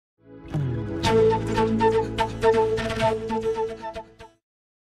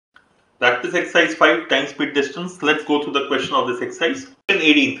is exercise 5, time speed distance. Let's go through the question of this exercise. Question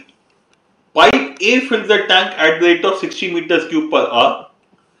 18. Pipe A fills the tank at the rate of 60 meters cube per hour.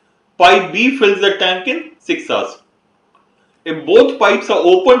 Pipe B fills the tank in 6 hours. If both pipes are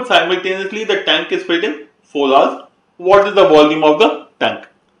opened simultaneously, the tank is filled in 4 hours. What is the volume of the tank?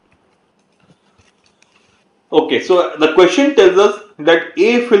 Okay, so the question tells us that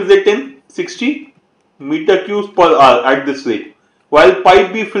A fills it in 60 meter cubes per hour at this rate, while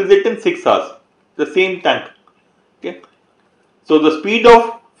pipe B fills it in 6 hours, the same tank. Okay, so the speed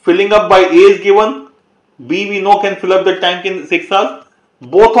of filling up by A is given, B we know can fill up the tank in 6 hours,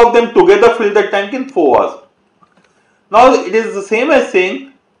 both of them together fill the tank in 4 hours. Now it is the same as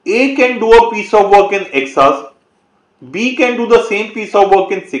saying A can do a piece of work in X hours, B can do the same piece of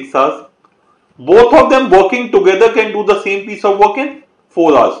work in 6 hours. Both of them working together can do the same piece of work in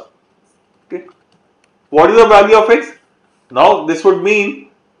 4 hours. Okay. What is the value of X? Now this would mean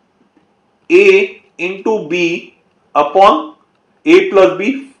A into B upon A plus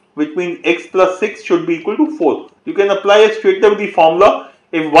B, which means X plus 6 should be equal to 4. You can apply it straight away with the formula.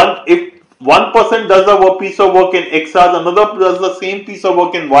 If one person does a piece of work in X hours, another does the same piece of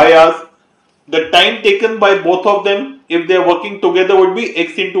work in Y hours, the time taken by both of them, if they are working together, would be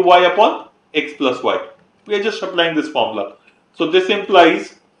X into Y upon X plus Y. We are just applying this formula. So this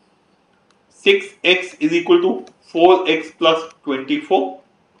implies 6x is equal to 4x plus 24,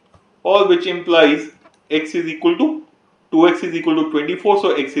 or which implies x is equal to 2x is equal to 24,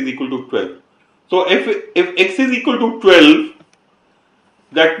 so x is equal to 12. So if x is equal to 12,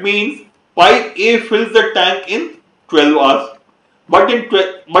 that means pipe A fills the tank in 12 hours, but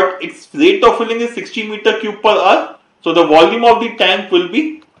its rate of filling is 60 meter cube per hour, so the volume of the tank will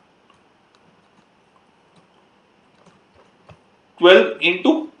be 12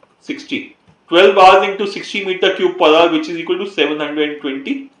 into 60. 12 hours into 60 meter cube per hour, which is equal to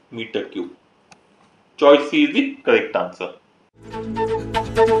 720 meter cube. Choice C is the correct answer.